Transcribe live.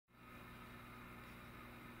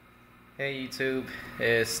Hey YouTube,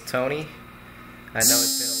 it's Tony. I know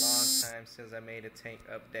it's been a long time since I made a tank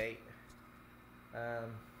update.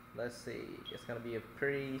 Let's see, it's gonna be a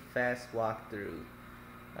pretty fast walkthrough.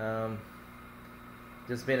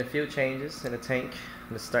 There's been a few changes in the tank.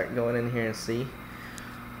 Let's start going in here and see.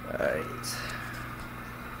 Alright.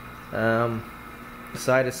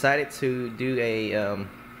 So I decided to do a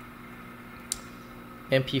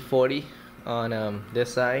MP40 on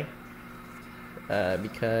this side.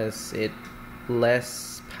 Because it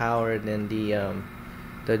less power than the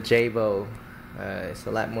Jabo. It's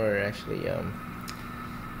a lot more actually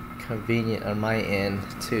convenient on my end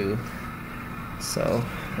too. So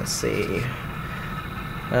let's see.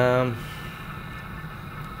 There's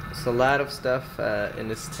a lot of stuff in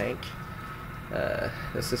this tank.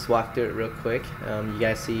 Let's just walk through it real quick. You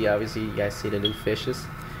guys see, obviously you guys see the new fishes,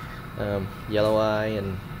 yellow eye,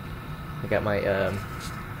 and I got my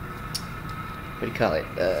what do you call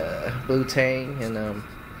it, blue tang, and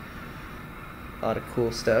all the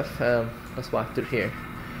cool stuff. Let's walk through here.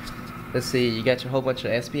 Let's see, you got your whole bunch of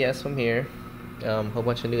SPS from here, whole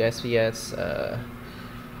bunch of new SPS.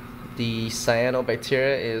 The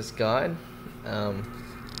cyanobacteria is gone.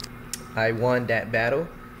 I won that battle,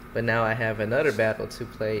 but now I have another battle to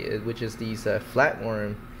play, which is these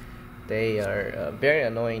flatworm. They are very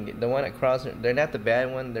annoying. The one that crawls, they're not the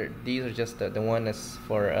bad one. These are just the one that's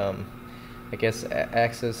for I guess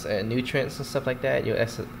access nutrients and stuff like that. You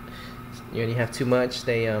only have too much,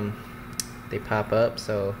 they pop up.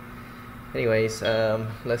 So anyways,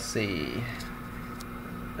 let's see.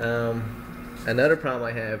 Another problem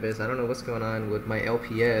I have is I don't know what's going on with my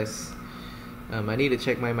LPS. I need to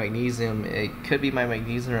check my magnesium. It could be my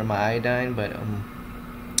magnesium or my iodine, but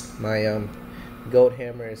my gold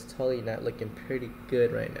hammer is totally not looking pretty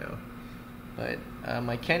good right now. But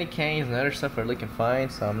my candy canes and other stuff are looking fine,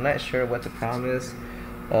 so I'm not sure what the problem is.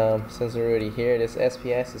 Since we're already here, this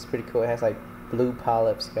SPS is pretty cool. It has like blue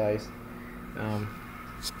polyps, guys.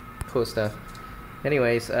 Cool stuff.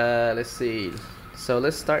 Anyways, let's see. So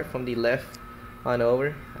let's start from the left on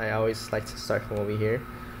over. I always like to start from over here.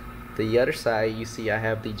 The other side, you see I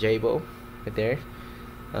have the Jabo right there.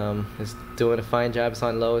 It's doing a fine job. It's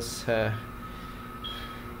on lowest.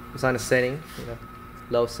 It's on the setting,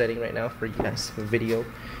 low setting right now for you guys for video.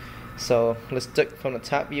 So let's look from the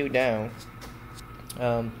top view down.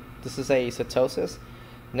 This is a Setosis.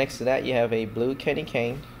 Next to that you have a blue candy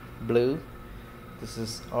cane, blue. This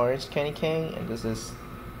is orange candy cane, and this is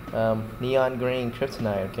neon green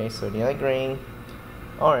kryptonite. Okay, so neon green,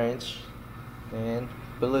 orange, and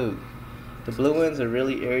blue. The blue ones are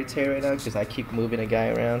really irritating right now because I keep moving a guy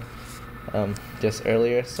around just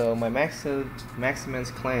earlier. So my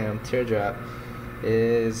Maximus clam teardrop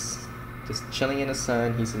is just chilling in the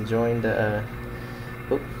sun. He's enjoying the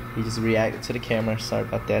he just reacted to the camera. Sorry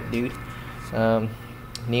about that, dude.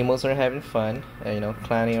 Nemos are having fun,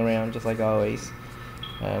 clowning around just like always,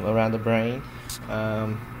 around the brain.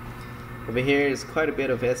 Over here is quite a bit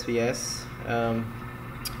of SPS. I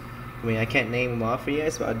mean, I can't name them all for you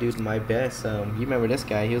guys, but I'll do my best. You remember this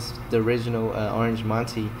guy? He was the original Orange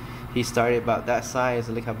Monty. He started about that size,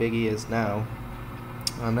 and look how big he is now.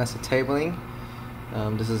 That's a tabling.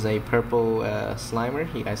 This is a purple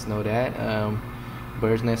Slimer, you guys know that.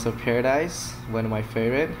 Bird's Nest of Paradise, one of my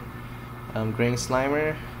favorite. Green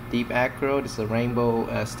Slimer, Deep Acro, this is a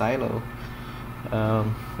rainbow stylo,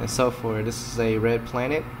 and so forth. This is a Red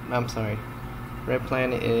Planet. I'm sorry, Red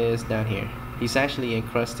Planet is down here. He's actually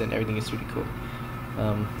encrusted and everything is really cool.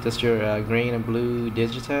 Just your green and blue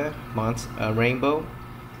Digita, rainbow,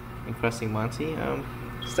 encrusting Monty,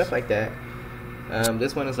 stuff like that.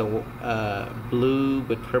 This one is a blue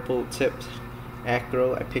with purple tipped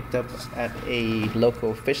acro I picked up at a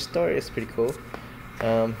local fish store. It's pretty cool.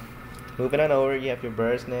 Moving on over, you have your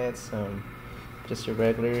bird's nets, just your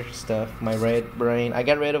regular stuff. My red brain, I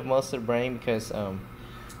got rid of most of the brain because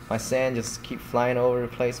my sand just keep flying over the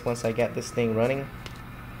place once I got this thing running.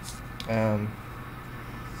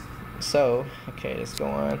 So okay, let's go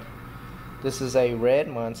on. This is a red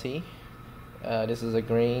Monty. This is a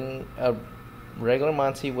green, regular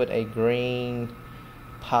Monty with a green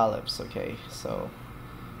polyps. Okay, so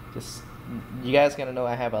just you guys gonna know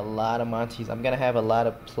I have a lot of Monties. I'm gonna have a lot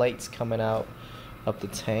of plates coming out of the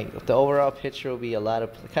tank. The overall picture will be a lot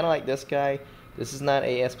of kind of like this guy. This is not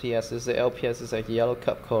a SPS, this is a LPS. It's like yellow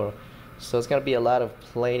cup coral, so it's gonna be a lot of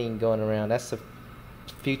plating going around. That's the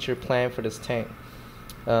future plan for this tank.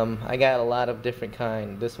 I got a lot of different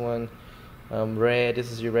kind. This one red.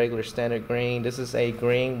 This is your regular standard green. This is a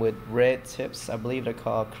green with red tips. I believe they're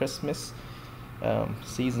called Christmas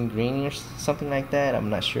season green or something like that. I'm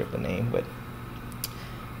not sure of the name, but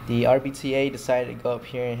The RBTA decided to go up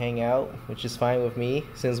here and hang out, which is fine with me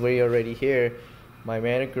since we're already here. My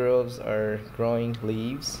mangroves are growing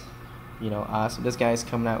leaves, you know, awesome. This guy's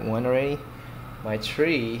coming out one already. My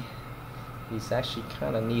tree, he's actually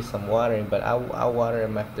kind of needs some watering, but I'll water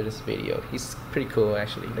him after this video. He's pretty cool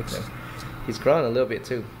actually. Look at him. He's growing a little bit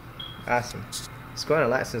too. Awesome. He's growing a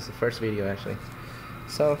lot since the first video actually.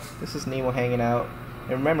 So this is Nemo hanging out.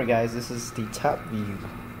 And remember guys, this is the top view.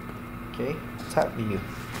 Okay, top view.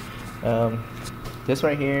 This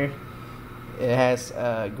right here, it has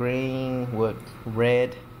green with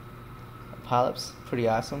red polyps. Pretty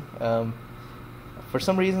awesome. For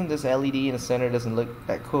some reason this LED in the center doesn't look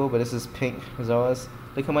that cool, but this is pink as always.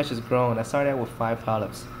 Look how much it's grown. I started out with 5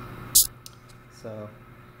 polyps. So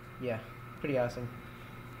yeah, pretty awesome.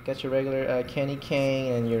 Got your regular candy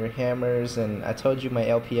cane and your hammers, and I told you my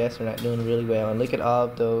LPS are not doing really well. And look at all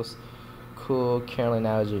of those cool Caroline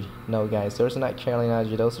algae. No guys, those are not Caroline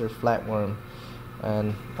algae, those are flatworm.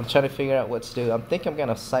 And I'm trying to figure out what to do. I think I'm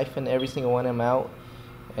gonna siphon every single one of them out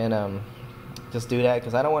and just do that,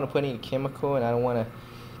 because I don't want to put any chemical, and I don't want to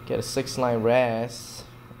get a 6-line wrasse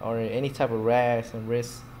or any type of wrasse and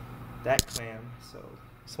risk that clam. So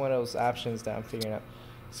it's one of those options that I'm figuring out.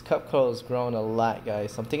 This cup coral is growing a lot,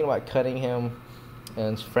 guys. So I'm thinking about cutting him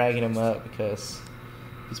and fragging him up because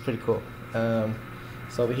he's pretty cool.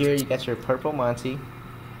 So over here you got your purple Monty,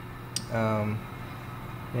 and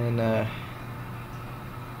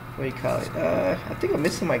what do you call it? I think I'm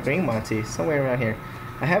missing my green Monty somewhere around here.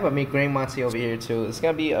 I have a green Monty over here too. It's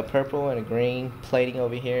gonna be a purple and a green plating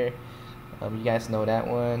over here. You guys know that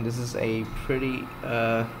one. This is a pretty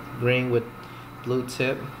green with blue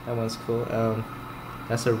tip. That one's cool.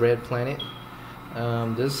 That's a red planet.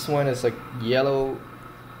 This one is like yellow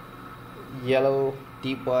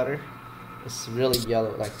deep water. It's really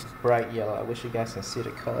yellow, like bright yellow. I wish you guys can see the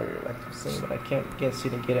color like I'm seeing, but I can't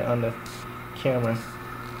seem to get it on the camera.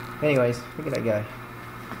 Anyways, look at that guy.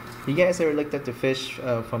 You guys ever looked at the fish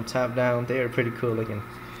from top down? They are pretty cool looking.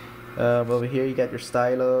 Over here you got your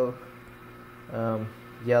stylo,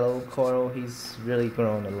 yellow coral. He's really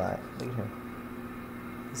grown a lot. Look at him.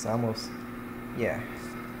 It's almost, yeah.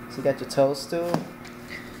 So you got your toadstool.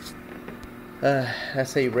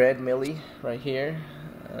 That's a red millie right here.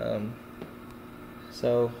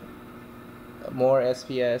 So more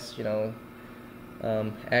SPS, you know,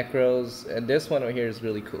 acros, and this one over here is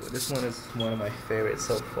really cool. This one is one of my favorites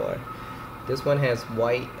so far. This one has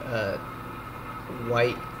white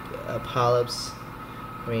polyps.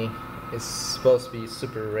 I mean, it's supposed to be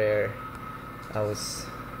super rare. I was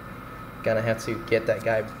gonna have to get that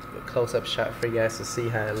guy a close-up shot for you guys to see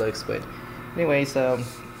how it looks, but anyways, other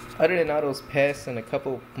than all those pests and a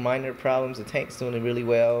couple minor problems, the tank's doing really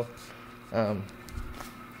well.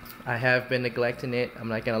 I have been neglecting it, I'm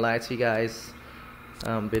not gonna lie to you guys.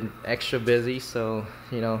 Been extra busy, so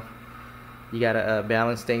you know, you gotta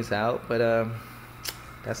balance things out, but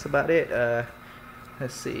that's about it.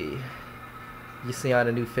 Let's see, you see all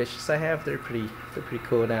the new fishes I have. They're pretty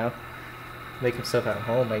cool now. Make himself at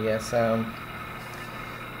home, I guess. Well,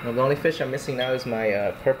 the only fish I'm missing now is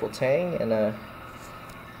my purple tang, and I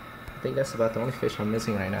think that's about the only fish I'm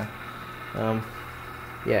missing right now.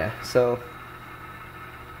 Yeah, so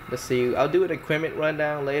let's see, I'll do an equipment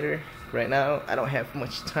rundown later. Right now I don't have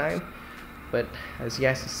much time, but as you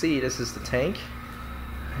guys can see, this is the tank,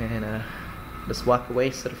 and let's walk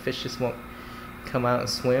away so the fish just won't come out and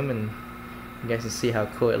swim, and you guys can see how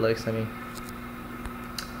cool it looks. I mean,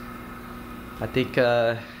 I think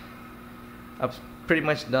I'm pretty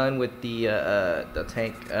much done with the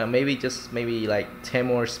tank. Maybe like 10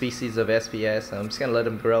 more species of SPS. I'm just gonna let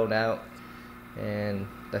them grow out, and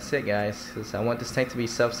that's it, guys. Cause I want this tank to be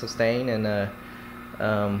self-sustained, and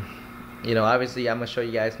you know, obviously I'm gonna show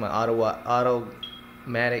you guys my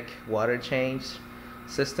automatic water change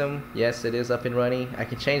system. Yes, it is up and running. I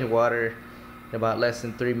can change the water in about less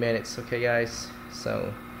than 3 minutes. Okay, guys.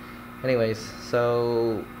 So, anyways,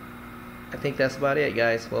 so I think that's about it,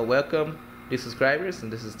 guys. Well, welcome new subscribers,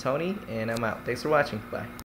 and this is Tony, and I'm out. Thanks for watching. Bye.